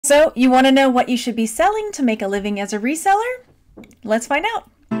So you want to know what you should be selling to make a living as a reseller? Let's find out.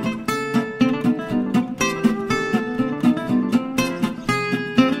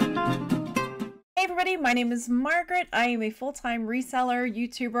 Hey everybody, my name is Margaret. I am a full-time reseller,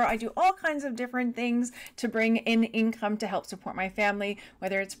 YouTuber. I do all kinds of different things to bring in income to help support my family,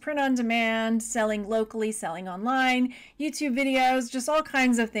 whether it's print on demand, selling locally, selling online, YouTube videos, just all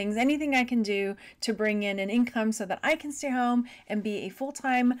kinds of things. Anything I can do to bring in an income so that I can stay home and be a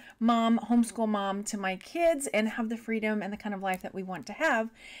full-time mom, homeschool mom to my kids and have the freedom and the kind of life that we want to have.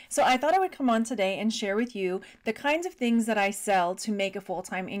 So I thought I would come on today and share with you the kinds of things that I sell to make a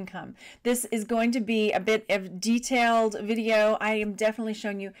full-time income. This is going to be a bit of detailed video. I am definitely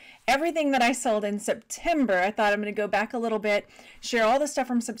showing you everything that I sold in September. I thought I'm going to go back a little bit, share all the stuff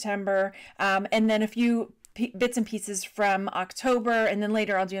from September, and then a few bits and pieces from October, and then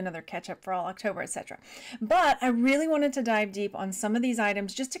later I'll do another catch up for all October, etc. But I really wanted to dive deep on some of these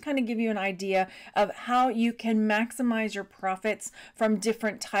items just to kind of give you an idea of how you can maximize your profits from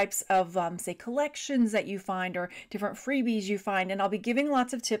different types of say collections that you find or different freebies you find. And I'll be giving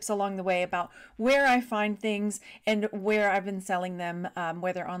lots of tips along the way about where I find things and where I've been selling them,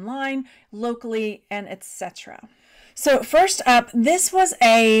 whether online, locally, and etc. So first up, this was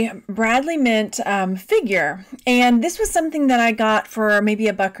a Bradley Mint figure, and this was something that I got for maybe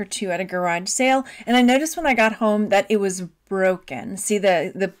 $1 or $2 at a garage sale, and I noticed when I got home that it was broken. See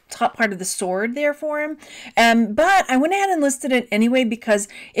the top part of the sword there for him, but I went ahead and listed it anyway because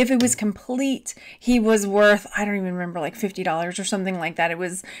if it was complete, he was worth, I don't even remember, like $50 or something like that. It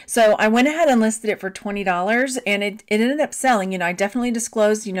was, so I went ahead and listed it for $20, and it ended up selling. You know, I definitely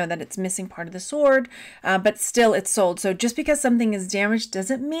disclosed, you know, that it's missing part of the sword, but still it's sold. So just because something is damaged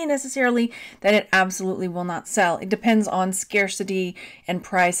doesn't mean necessarily that it absolutely will not sell. It depends on scarcity and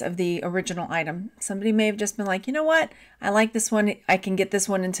price of the original item. Somebody may have just been like, you know what, I like this one. I can get this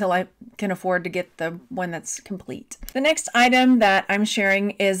one until I can afford to get the one that's complete. The next item that I'm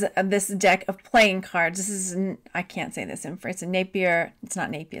sharing is this deck of playing cards. This is, I can't say this in French. It's a Napier. It's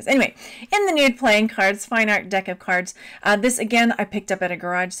not Napier's. Anyway, in the nude playing cards, fine art deck of cards. This again, I picked up at a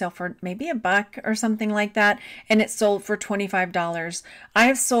garage sale for maybe $1 or something like that, and it sold for $25. I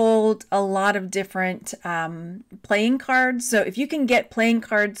have sold a lot of different playing cards. So if you can get playing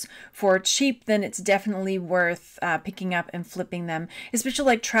cards for cheap, then it's definitely worth picking up and flipping them, especially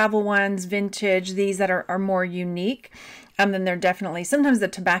like travel ones, vintage, these that are more unique. Then they're definitely, sometimes the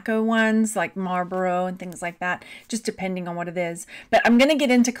tobacco ones like Marlboro and things like that, just depending on what it is. But I'm going to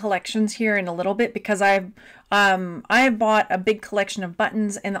get into collections here in a little bit because I have bought a big collection of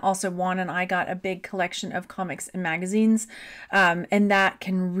buttons, and also Juan and I got a big collection of comics and magazines, and that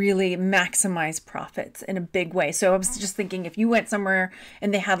can really maximize profits in a big way. So I was just thinking, if you went somewhere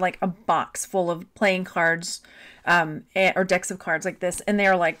and they had like a box full of playing cards or decks of cards like this, and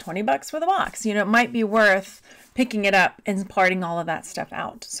they're like $20 for the box, you know, it might be worth picking it up and parting all of that stuff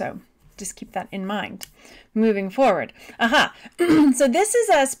out. So just keep that in mind moving forward. So this is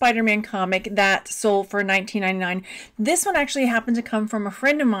a Spider-Man comic that sold for $19.99. This one actually happened to come from a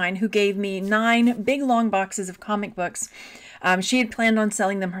friend of mine who gave me 9 big long boxes of comic books. She had planned on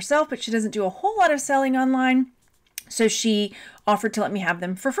selling them herself, but she doesn't do a whole lot of selling online. So she offered to let me have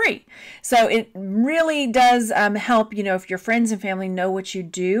them for free. So it really does help, you know, if your friends and family know what you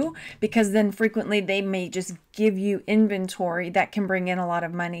do, because then frequently they may just give you inventory that can bring in a lot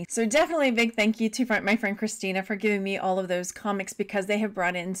of money. So definitely a big thank you to my friend Christina for giving me all of those comics, because they have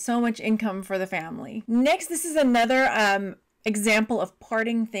brought in so much income for the family. Next, this is another example of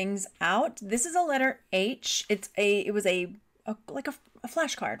parting things out. This is a letter H. It was like a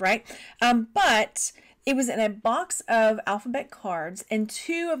flashcard, right? But it was in a box of alphabet cards, and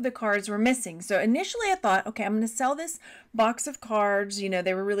 2 of the cards were missing. So initially I thought, okay, I'm going to sell this box of cards. You know,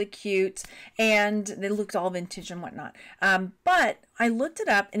 they were really cute and they looked all vintage and whatnot. But I looked it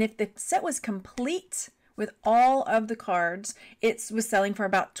up, and if the set was complete with all of the cards, it was selling for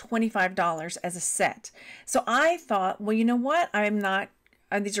about $25 as a set. So I thought, well, you know what?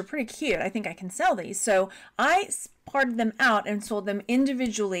 These are pretty cute. I think I can sell these. So I parted them out and sold them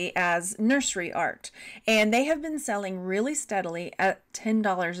individually as nursery art. And they have been selling really steadily at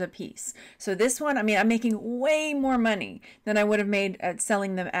 $10 a piece. So this one, I mean, I'm making way more money than I would have made at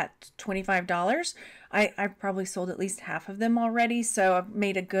selling them at $25. I've probably sold at least half of them already. So I've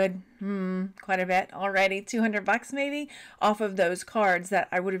made a good, quite a bit already, $200 maybe, off of those cards that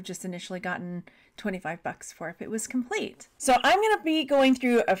I would have just initially gotten $25 for if it was complete. So I'm going to be going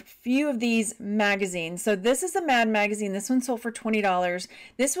through a few of these magazines. So this is the Mad magazine. This one sold for $20.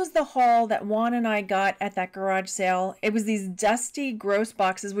 This was the haul that Juan and I got at that garage sale. It was these dusty, gross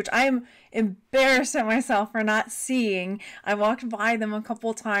boxes, which I am embarrassed at myself for not seeing. I walked by them a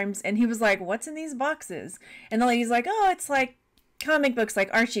couple times and he was like, "What's in these boxes?" And the lady's like, "Oh, it's like comic books, like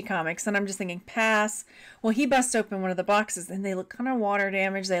Archie comics." And I'm just thinking, pass. Well, he bust open one of the boxes and they look kind of water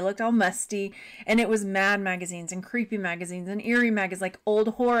damaged. They looked all musty, and it was Mad magazines and creepy magazines and eerie magazines, like old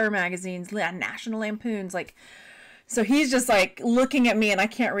horror magazines, National Lampoons. Like, so he's just like looking at me and I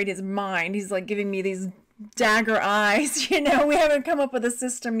can't read his mind. He's like giving me these dagger eyes. We haven't come up with a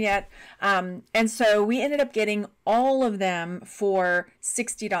system yet. And so we ended up getting all of them for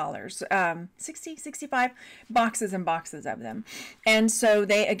 $60, 65 boxes and boxes of them. And so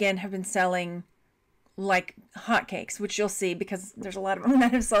they, again, have been selling like hotcakes, which you'll see because there's a lot of them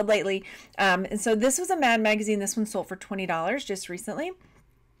that have sold lately. And so this was a Mad magazine. This one sold for $20 just recently.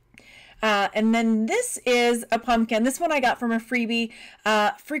 And then this is a pumpkin. This one I got from a freebie.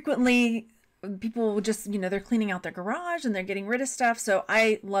 Frequently, people will just, they're cleaning out their garage and they're getting rid of stuff. So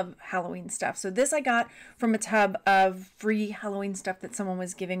I love Halloween stuff. So this I got from a tub of free Halloween stuff that someone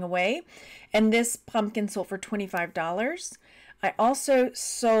was giving away. And this pumpkin sold for $25. I also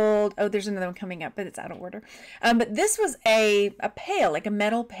sold, oh, there's another one coming up, but it's out of order. But this was a pail, like a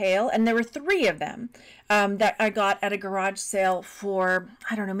metal pail, and there were 3 of them that I got at a garage sale for,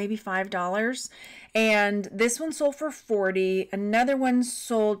 I don't know, maybe $5. And this one sold for $40. Another one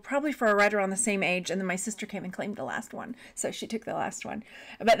sold probably for right around the same age, and then my sister came and claimed the last one, so she took the last one.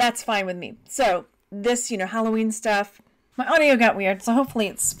 But that's fine with me. So this, Halloween stuff. My audio got weird, so hopefully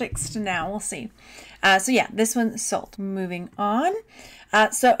it's fixed now. We'll see. So yeah, this one sold. Moving on.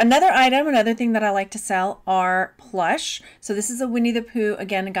 So another thing that I like to sell are plush. So this is a Winnie the Pooh.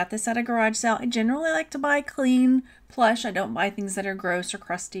 Again, I got this at a garage sale. I generally like to buy clean plush. I don't buy things that are gross or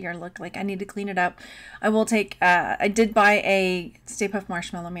crusty or look like I need to clean it up. I will take, I did buy a Stay Puft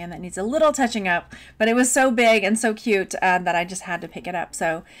Marshmallow Man that needs a little touching up, but it was so big and so cute that I just had to pick it up.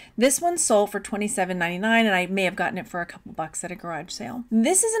 So this one sold for $27.99, and I may have gotten it for a couple bucks at a garage sale.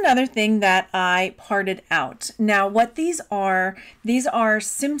 This is another thing that I parted out. Now what these are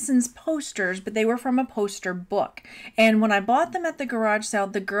Simpsons posters, but they were from a poster book. And when I bought them at the garage sale,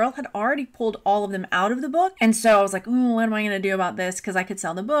 the girl had already pulled all of them out of the book. And so I was like, "Ooh, what am I going to do about this?" Because I could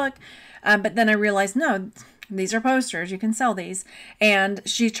sell the book. But then I realized, no, these are posters. You can sell these. And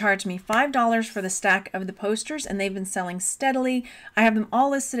she charged me $5 for the stack of the posters, and they've been selling steadily. I have them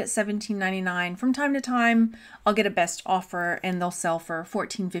all listed at $17.99. From time to time, I'll get a best offer and they'll sell for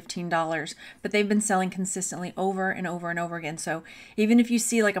 $14, $15. But they've been selling consistently over and over and over again. So even if you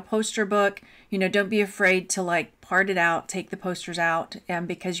see like a poster book, don't be afraid to like part it out, take the posters out,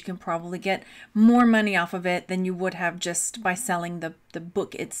 because you can probably get more money off of it than you would have just by selling the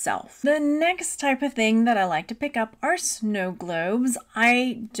book itself. The next type of thing that I like to pick up are snow globes.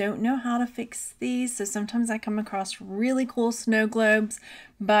 I don't know how to fix these, so sometimes I come across really cool snow globes,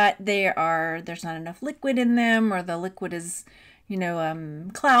 but there's not enough liquid in them, or the liquid is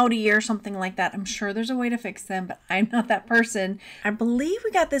cloudy or something like that. I'm sure there's a way to fix them, but I'm not that person. I believe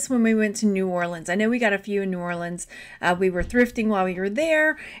we got this when we went to New Orleans. I know we got a few in New Orleans. We were thrifting while we were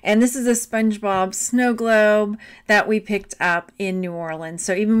there, and this is a SpongeBob snow globe that we picked up in New Orleans.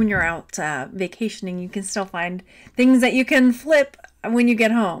 So even when you're out vacationing, you can still find things that you can flip when you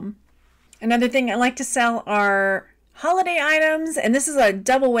get home. Another thing I like to sell are holiday items, and this is a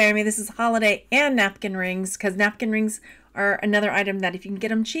double whammy. This is holiday and napkin rings, because napkin rings are another item that if you can get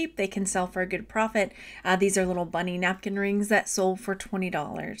them cheap, they can sell for a good profit. These are little bunny napkin rings that sold for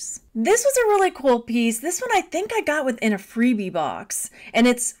 $20. This was a really cool piece. This one I think I got within a freebie box, and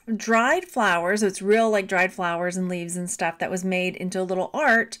it's dried flowers. So it's real like dried flowers and leaves and stuff that was made into a little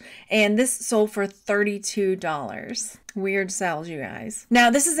art, and this sold for $32. Weird sales, you guys. Now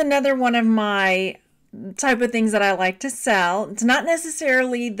this is another one of my type of things that I like to sell. It's not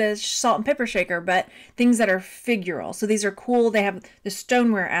necessarily the salt and pepper shaker, but things that are figural. So these are cool. They have the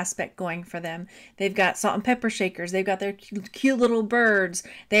stoneware aspect going for them. They've got salt and pepper shakers. They've got their cute little birds.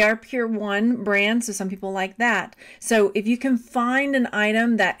 They are Pier 1 brand, so some people like that. So if you can find an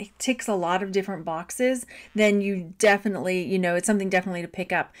item that ticks a lot of different boxes, then you definitely, it's something definitely to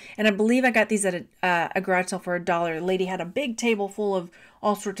pick up. And I believe I got these at a garage sale for $1. The lady had a big table full of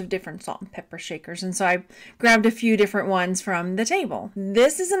all sorts of different salt and pepper shakers. And so I grabbed a few different ones from the table.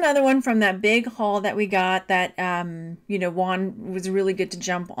 This is another one from that big haul that we got that, you know, Juan was really good to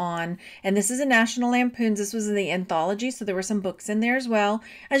jump on. And this is a National Lampoon's. This was in the anthology, so there were some books in there as well.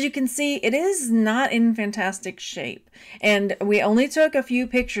 As you can see, it is not in fantastic shape. And we only took a few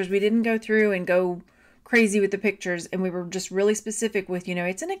pictures. We didn't go through and go crazy with the pictures, and we were just really specific with, you know,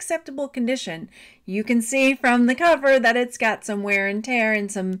 it's an acceptable condition. You can see from the cover that it's got some wear and tear and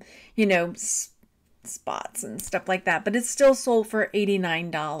some, you know, spots and stuff like that, but it's still sold for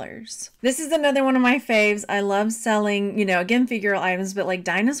 $89. This is another one of my faves. I love selling, you know, again, figural items, but like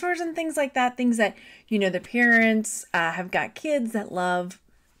dinosaurs and things like that, things that, you know, the parents have got kids that love,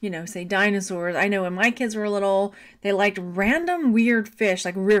 you know, say dinosaurs. I know when my kids were little, they liked random weird fish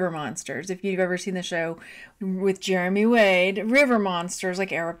like river monsters. If you've ever seen the show with Jeremy Wade, river monsters like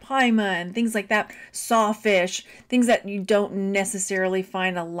arapaima and things like that, sawfish, things that you don't necessarily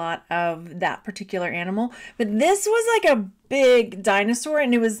find a lot of that particular animal. But this was like a big dinosaur,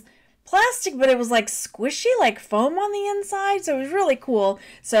 and it was plastic, but it was like squishy, like foam on the inside. So it was really cool.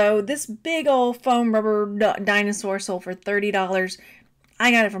 So this big old foam rubber dinosaur sold for $30. I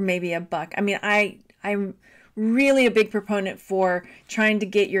got it for maybe $1. I mean, I'm really a big proponent for trying to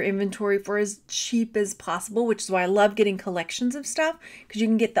get your inventory for as cheap as possible, which is why I love getting collections of stuff, because you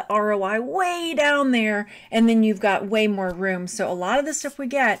can get the ROI way down there and then you've got way more room. So a lot of the stuff we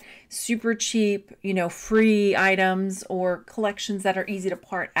get, super cheap, you know, free items or collections that are easy to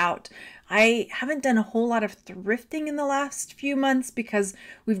part out. I haven't done a whole lot of thrifting in the last few months because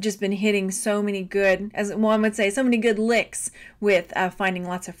we've just been hitting so many good, as one would say, so many good licks with finding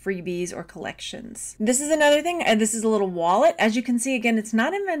lots of freebies or collections. This is another thing. This is a little wallet. As you can see, again, it's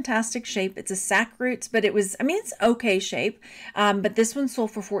not in fantastic shape. It's a sack roots, but it was, I mean, it's okay shape. But this one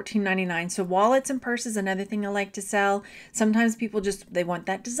sold for $14.99. So wallets and purses, another thing I like to sell. Sometimes people just, they want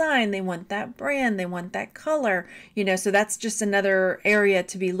that design, they want that brand, they want that color, you know, so that's just another area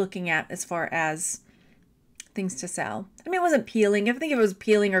to be looking at as far as things to sell. I mean, it wasn't peeling. If I think if it was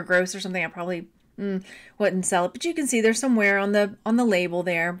peeling or gross or something, I probably wouldn't sell it. But you can see there's some wear on the label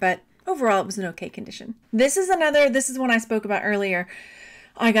there, but overall it was an okay condition. This is one I spoke about earlier.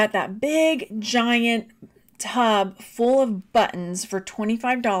 I got that big giant tub full of buttons for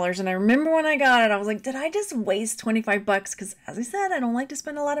 $25, and I remember when I got it, I was like, did I just waste $25? Because as I said, I don't like to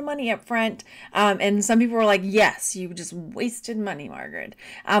spend a lot of money up front. And some people were like, yes, you just wasted money, Margaret.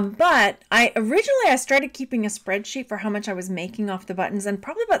 But I started keeping a spreadsheet for how much I was making off the buttons, and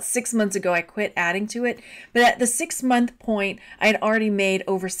probably about 6 months ago I quit adding to it. But at the 6-month point, I had already made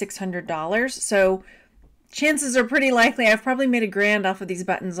over $600. So chances are pretty likely I've probably made $1,000 off of these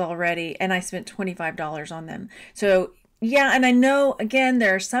buttons already, and I spent $25 on them. So yeah, and I know, again,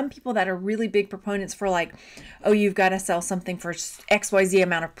 there are some people that are really big proponents for like, oh, you've got to sell something for XYZ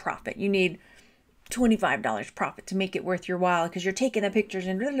amount of profit. You need $25 profit to make it worth your while because you're taking the pictures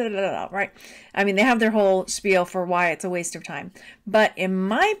and blah, blah, blah, blah, right? I mean, they have their whole spiel for why it's a waste of time. But in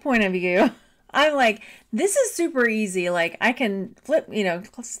my point of view, I'm like, this is super easy. Like I can flip, you know,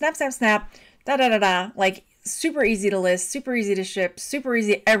 snap, snap, snap, da da da da, like super easy to list, super easy to ship, super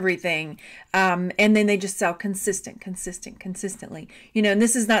easy everything. And then they just sell consistently. You know, and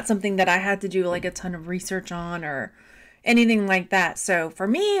this is not something that I had to do like a ton of research on or anything like that. So for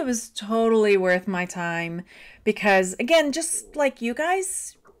me, it was totally worth my time because, again, just like you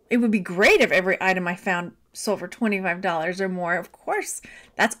guys, it would be great if every item I found sold for $25 or more. Of course,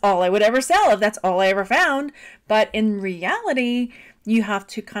 that's all I would ever sell if that's all I ever found. But in reality, you have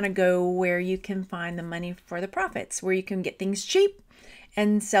to kind of go where you can find the money for the profits, where you can get things cheap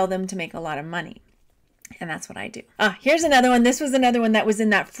and sell them to make a lot of money. And that's what I do. Here's another one. This was another one that was in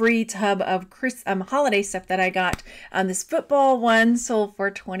that free tub of holiday stuff that I got. This football one sold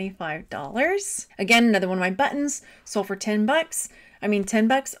for $25. Again, another one of my buttons sold for $10. I mean,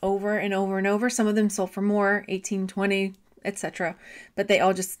 $10 over and over and over. Some of them sold for more, 18, 20, etc. But they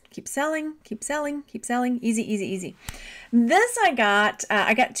all just keep selling. Easy. This I got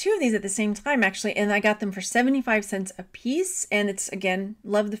 2 of these at the same time actually, and I got them for 75 cents a piece. And it's, again,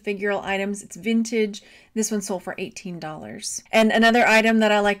 love the figural items. It's vintage. This one sold for $18. And another item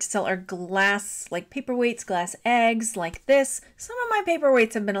that I like to sell are glass, like paperweights, glass eggs like this. Some of my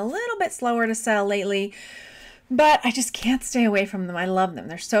paperweights have been a little bit slower to sell lately, but I just can't stay away from them. I love them.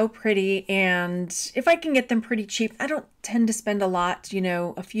 They're so pretty. And if I can get them pretty cheap, I don't tend to spend a lot, you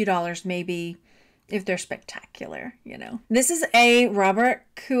know, a few dollars maybe if they're spectacular, you know. This is a Robert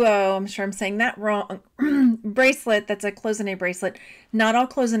Kuo, I'm sure I'm saying that wrong, bracelet. That's a cloisonne bracelet. Not all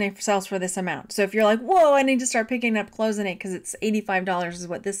cloisonne sells for this amount. So if you're like, whoa, I need to start picking up cloisonne because it's $85 is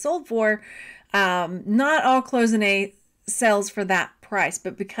what this sold for. Not all cloisonne sells for that price,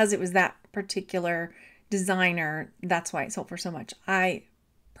 but because it was that particular designer, that's why it sold for so much. I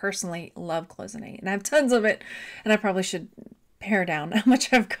personally love cloisonne and I have tons of it, and I probably should pare down how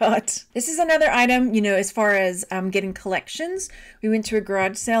much I've got. This is another item, you know, as far as getting collections. We went to a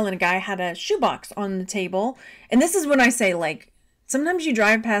garage sale and a guy had a shoebox on the table. And this is when I say, like, sometimes you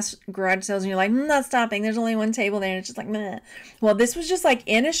drive past garage sales and you're like, not stopping. There's only one table there. And it's just like, meh. Well, this was just like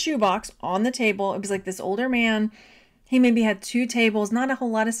in a shoebox on the table. It was like this older man. He maybe had 2 tables, not a whole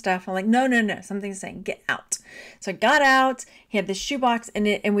lot of stuff. I'm like, no, no, no. Something's saying, get out. So I got out. He had this shoebox in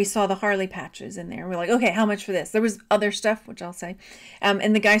it, and we saw the Harley patches in there. We're like, okay, how much for this? There was other stuff, which I'll say.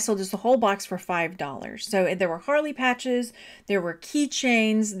 And the guy sold us the whole box for $5. So there were Harley patches, there were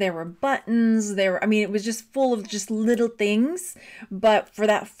keychains, there were buttons, I mean, it was just full of just little things. But for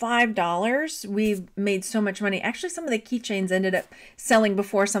that $5, we made so much money. Actually, some of the keychains ended up selling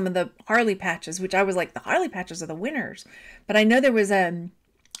before some of the Harley patches, which I was like, the Harley patches are the winners. But I know there was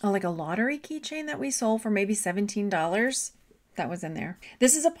like a lottery keychain that we sold for maybe $17. That was in there.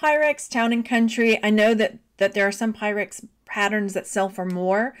 This is a Pyrex Town and Country. I know that there are some Pyrex patterns that sell for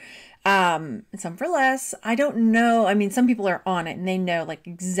more, and some for less. I don't know. I mean, some people are on it and they know like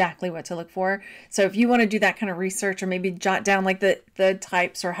exactly what to look for. So if you want to do that kind of research, or maybe jot down like the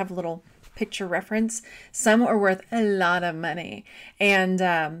types, or have a little picture reference, some are worth a lot of money. And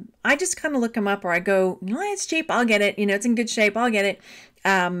I just kind of look them up, or I go, it's cheap, I'll get it. You know, it's in good shape, I'll get it.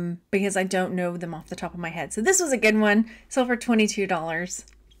 Because I don't know them off the top of my head. So this was a good one. Sold for $22.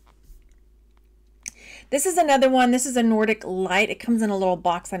 This is another one. This is a Nordic Light. It comes in a little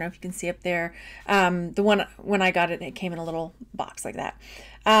box. I don't know if you can see up there. The one when I got it, it came in a little box like that.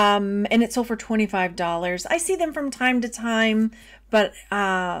 And it sold for $25. I see them from time to time, but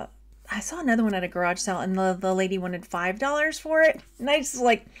I saw another one at a garage sale, and the lady wanted $5 for it. And I just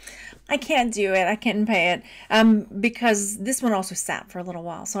like, I can't do it. I can't pay it. Because this one also sat for a little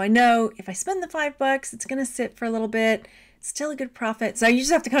while. So I know if I spend the $5, it's going to sit for a little bit. It's still a good profit. So you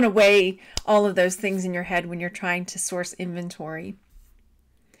just have to kind of weigh all of those things in your head when you're trying to source inventory.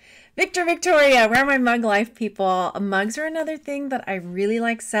 Victoria, where are my mug life people? Mugs are another thing that I really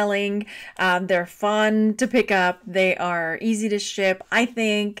like selling. They're fun to pick up. They are easy to ship, I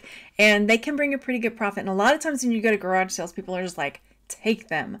think, and they can bring a pretty good profit. And a lot of times when you go to garage sales, people are just like, take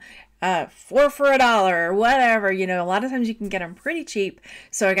them. 4 for $1 or whatever. You know, a lot of times you can get them pretty cheap.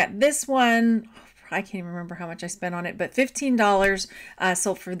 So I got this one. I can't even remember how much I spent on it, but $15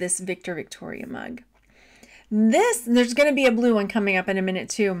 sold for this Victoria mug. There's going to be a blue one coming up in a minute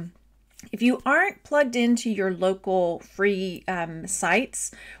too. If you aren't plugged into your local free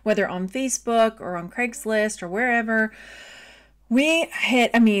sites, whether on Facebook or on Craigslist or wherever, we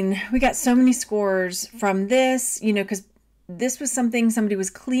got so many scores from this, you know, because this was something somebody was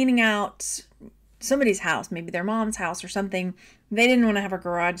cleaning out somebody's house, maybe their mom's house or something. They didn't want to have a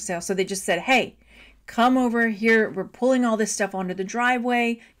garage sale, so they just said, hey, come over here. We're pulling all this stuff onto the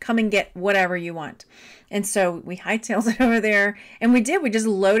driveway. Come and get whatever you want. And so we hightailed it over there, and we just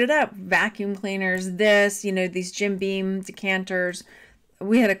loaded up vacuum cleaners, these Jim Beam decanters.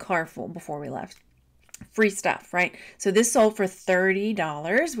 We had a car full before we left. Free stuff, right? So this sold for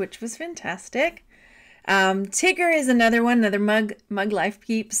 $30, which was fantastic. Tigger is another one, another mug life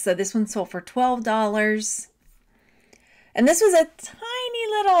peeps. So this one sold for $12. And this was a tiny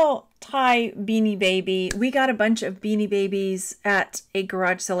little Thai Beanie Baby. We got a bunch of Beanie Babies at a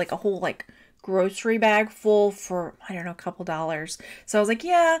garage sale, like a whole grocery bag full for, I don't know, a couple dollars. So I was like,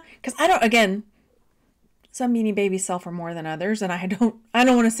 yeah, because some Beanie Babies sell for more than others, and I don't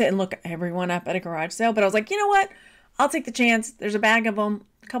want to sit and look everyone up at a garage sale, but I was like, you know what? I'll take the chance. There's a bag of them,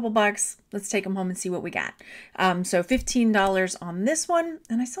 a couple bucks. Let's take them home and see what we got. So $15 on this one,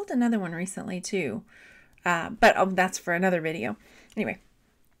 and I sold another one recently too. But that's for another video. Anyway.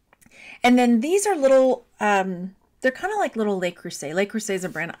 And then these are little, they're kind of like little Le Creuset. Le Creuset is a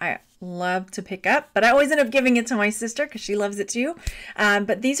brand I love to pick up, but I always end up giving it to my sister because she loves it too.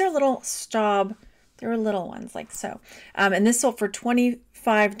 But these are little Staub. They're little ones like so. And this sold for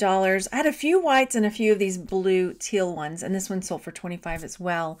 $25. I had a few whites and a few of these blue teal ones, and this one sold for $25 as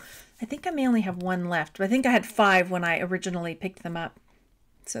well. I think I may only have one left, but I think I had 5 when I originally picked them up.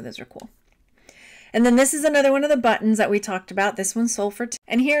 So those are cool. And then this is another one of the buttons that we talked about. This one sold for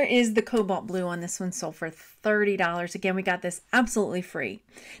and here is the cobalt blue one. This one sold for $30. Again, we got this absolutely free.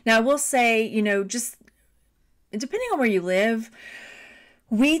 Now, I will say, you know, just depending on where you live,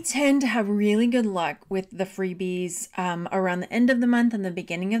 we tend to have really good luck with the freebies around the end of the month and the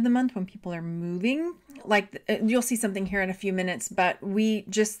beginning of the month when people are moving. Like, you'll see something here in a few minutes, but we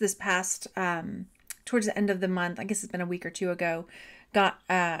just this past, towards the end of the month, I guess it's been a week or two ago, got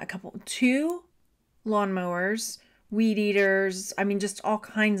 2 lawnmowers weed eaters. I mean, just all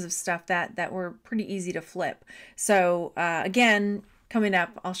kinds of stuff that were pretty easy to flip. So again, coming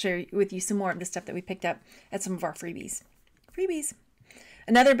up, I'll share with you some more of the stuff that we picked up at some of our freebies.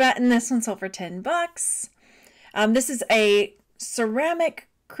 Another button. This one sold for 10 bucks. This is a ceramic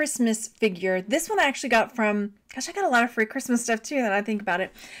Christmas figure. This one I actually got from, gosh, I got a lot of free Christmas stuff too that I think about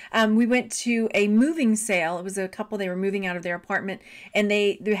it. We went to a moving sale. It was a couple, they were moving out of their apartment, and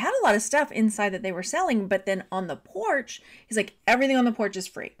they had a lot of stuff inside that they were selling, but then on the porch, he's like, everything on the porch is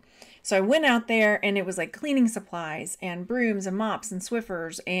free. So I went out there and it was like cleaning supplies and brooms and mops and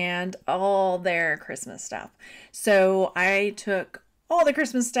Swiffers and all their Christmas stuff. So I took all the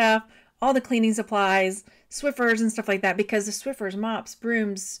Christmas stuff, all the cleaning supplies, Swiffers and stuff like that, because the Swiffers, mops,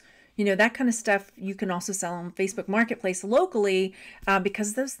 brooms, you know, that kind of stuff you can also sell on Facebook Marketplace locally,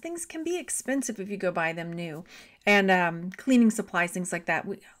 because those things can be expensive if you go buy them new. And cleaning supplies, things like that,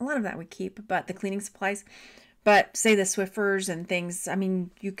 a lot of that we keep, but the cleaning supplies, but say the Swiffers and things, I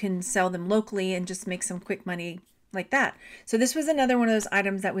mean, you can sell them locally and just make some quick money like that. So this was another one of those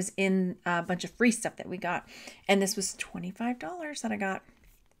items that was in a bunch of free stuff that we got. And this was $25 that I got.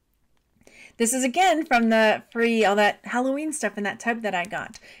 This is again from the free, all that Halloween stuff in that tub that I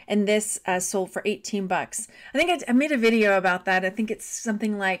got. And this sold for 18 bucks. I think I made a video about that. I think it's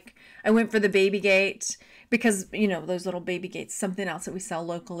something like, I went for the baby gate because, you know, those little baby gates, something else that we sell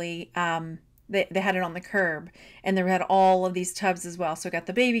locally. They had it on the curb, and they had all of these tubs as well. So I got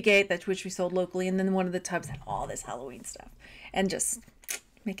the baby gate, that's which we sold locally. And then one of the tubs had all this Halloween stuff and just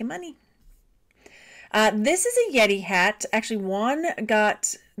making money. This is a Yeti hat. Actually,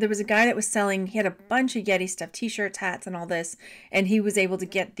 there was a guy that was selling, he had a bunch of Yeti stuff, t-shirts, hats, and all this, and he was able to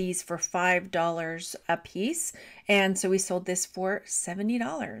get these for $5 a piece. And so we sold this for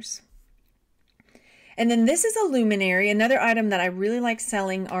 $70. And then this is a luminary. Another item that I really like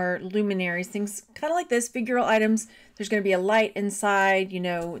selling are luminaries, things kind of like this, figural items. There's going to be a light inside, you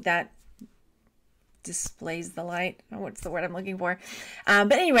know, that displays the light. Oh, what's the word I'm looking for?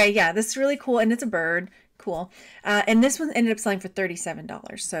 But anyway, yeah, this is really cool, and it's a bird. Cool. And this one ended up selling for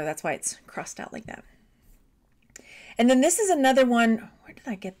 $37, so that's why it's crossed out like that. And then this is another one. Where did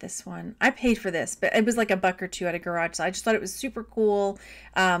I get this one? I paid for this, but it was like $1 or $2 at a garage, so I just thought it was super cool.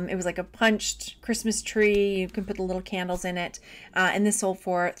 It was like a punched Christmas tree. You can put the little candles in it, and this sold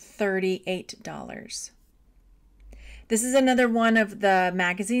for $38. This is another one of the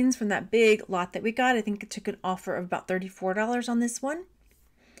magazines from that big lot that we got. I think it took an offer of about $34 on this one.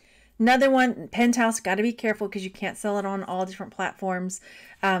 Another one, Penthouse, got to be careful because you can't sell it on all different platforms.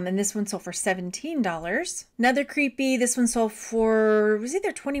 And this one sold for $17. Another creepy, this one sold for, it was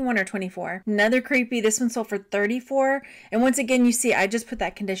either 21 or 24. Another creepy, this one sold for 34. And once again, you see, I just put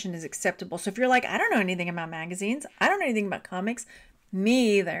that condition as acceptable. So if you're like, I don't know anything about magazines, I don't know anything about comics,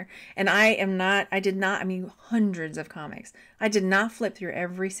 me either. And I mean, hundreds of comics. I did not flip through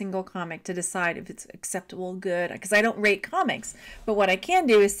every single comic to decide if it's acceptable, good, because I don't rate comics. But what I can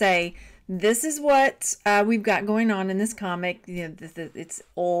do is say, this is what we've got going on in this comic. You know, it's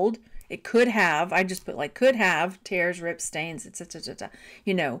old. It could have, I just put like could have, tears, rips, stains, etc.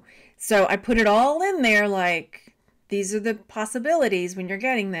 You know, so I put it all in there like, these are the possibilities when you're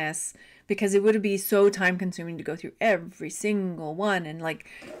getting this. Because it would be so time consuming to go through every single one and like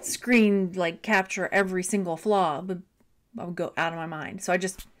capture every single flaw. But I would go out of my mind. So I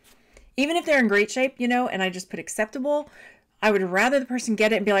just, even if they're in great shape, you know, and I just put acceptable, I would rather the person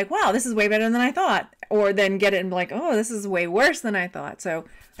get it and be like, wow, this is way better than I thought. Or then get it and be like, oh, this is way worse than I thought. So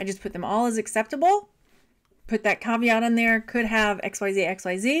I just put them all as acceptable. Put that caveat on there. Could have XYZ,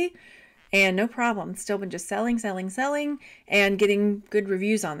 XYZ. And no problem, still been just selling, and getting good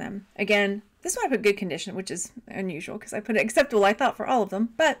reviews on them. Again, this one I put good condition, which is unusual because I put it acceptable, I thought, for all of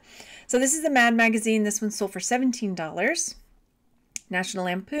them. But, so this is the Mad magazine. This one sold for $17. National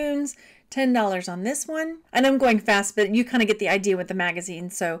Lampoons, $10 on this one. And I'm going fast, but you kind of get the idea with the magazine.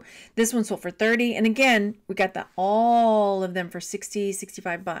 So this one sold for $30. And again, we got all of them for $60,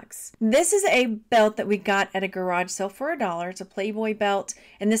 $65. This is a belt that we got at a garage sale for $1. It's a Playboy belt.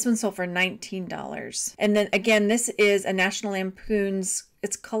 And this one sold for $19. And then again, this is a National Lampoon's,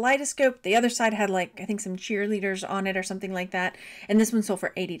 it's Kaleidoscope. The other side had like, I think some cheerleaders on it or something like that. And this one sold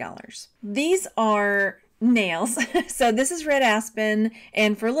for $80. These are nails. So this is red aspen,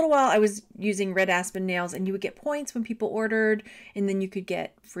 and for a little while I was using red aspen nails, and you would get points when people ordered, and then you could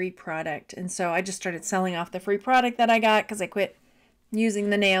get free product. And so I just started selling off the free product that I got because I quit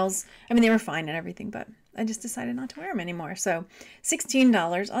using the nails. I mean, they were fine and everything, but I just decided not to wear them anymore. So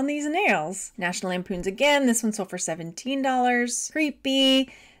 $16 on these nails. National Lampoons again. This one sold for $17.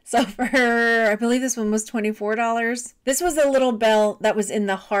 Creepy. So for, I believe this one was $24. This was a little bell that was in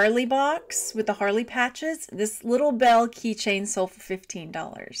the Harley box with the Harley patches. This little bell keychain sold for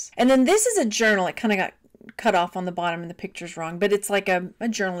 $15. And then this is a journal. It kind of got cut off on the bottom and the picture's wrong, but it's like a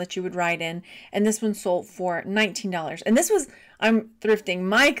journal that you would write in. And this one sold for $19. And this was, I'm thrifting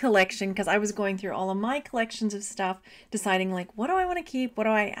my collection because I was going through all of my collections of stuff, deciding like, what do I want to keep? What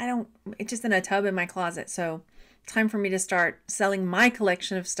do I don't, it's just in a tub in my closet. So time for me to start selling my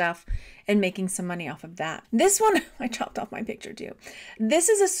collection of stuff and making some money off of that. This one, I chopped off my picture too. This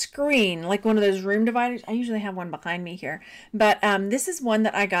is a screen, like one of those room dividers. I usually have one behind me here, but this is one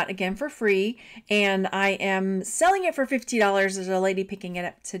that I got again for free, and I am selling it for $50. There's a lady picking it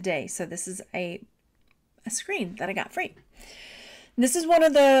up today. So this is a screen that I got free. This is one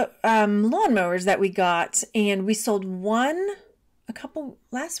of the lawnmowers that we got, and we sold one a couple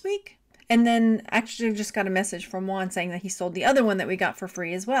last week. And then actually just got a message from Juan saying that he sold the other one that we got for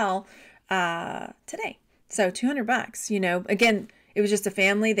free as well today. So $200, you know, again, it was just a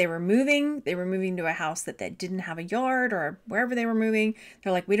family. They were moving to a house that didn't have a yard, or wherever they were moving.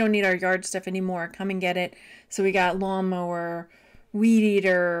 They're like, we don't need our yard stuff anymore. Come and get it. So we got lawnmower, weed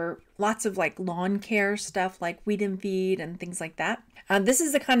eater, lots of like lawn care stuff like weed and feed and things like that. This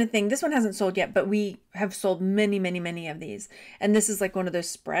is the kind of thing, this one hasn't sold yet, but we have sold many, many, many of these. And this is like one of those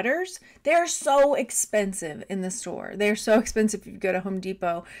spreaders. They're so expensive in the store. They're so expensive if you go to Home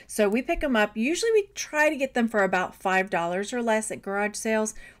Depot. So we pick them up. Usually we try to get them for about $5 or less at garage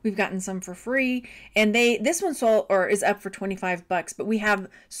sales. We've gotten some for free. And this one sold or is up for $25, but we have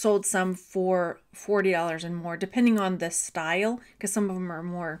sold some for $40 and more, depending on the style, because some of them are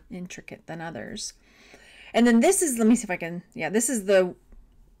more intricate than others. And then this is, let me see if I can, yeah, this is the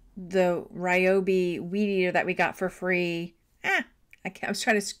Ryobi weed eater that we got for free. I was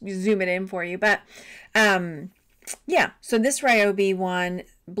trying to zoom it in for you, but yeah, so this Ryobi one,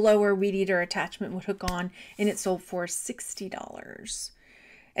 blower weed eater attachment would hook on, and it sold for $60.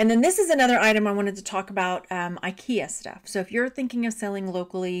 And then this is another item I wanted to talk about, IKEA stuff. So if you're thinking of selling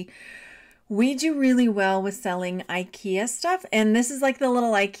locally, we do really well with selling IKEA stuff. And this is like the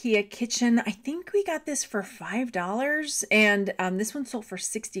little IKEA kitchen. I think we got this for $5, and this one sold for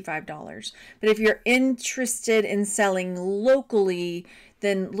 $65. But if you're interested in selling locally,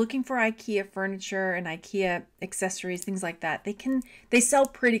 then looking for IKEA furniture and IKEA accessories, things like that, they sell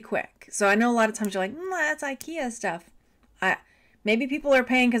pretty quick. So I know a lot of times you're like, that's IKEA stuff. Maybe people are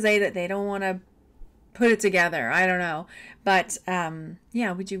paying because they don't want to put it together. I don't know. But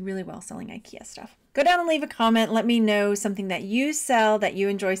yeah, we do really well selling IKEA stuff. Go down and leave a comment. Let me know something that you sell, that you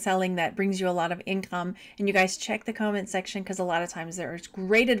enjoy selling, that brings you a lot of income. And you guys check the comment section, because a lot of times there's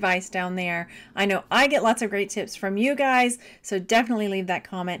great advice down there. I know I get lots of great tips from you guys, so definitely leave that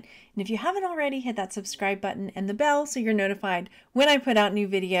comment. And if you haven't already, hit that subscribe button and the bell so you're notified when I put out new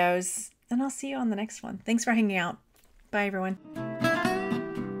videos. And I'll see you on the next one. Thanks for hanging out. Bye, everyone.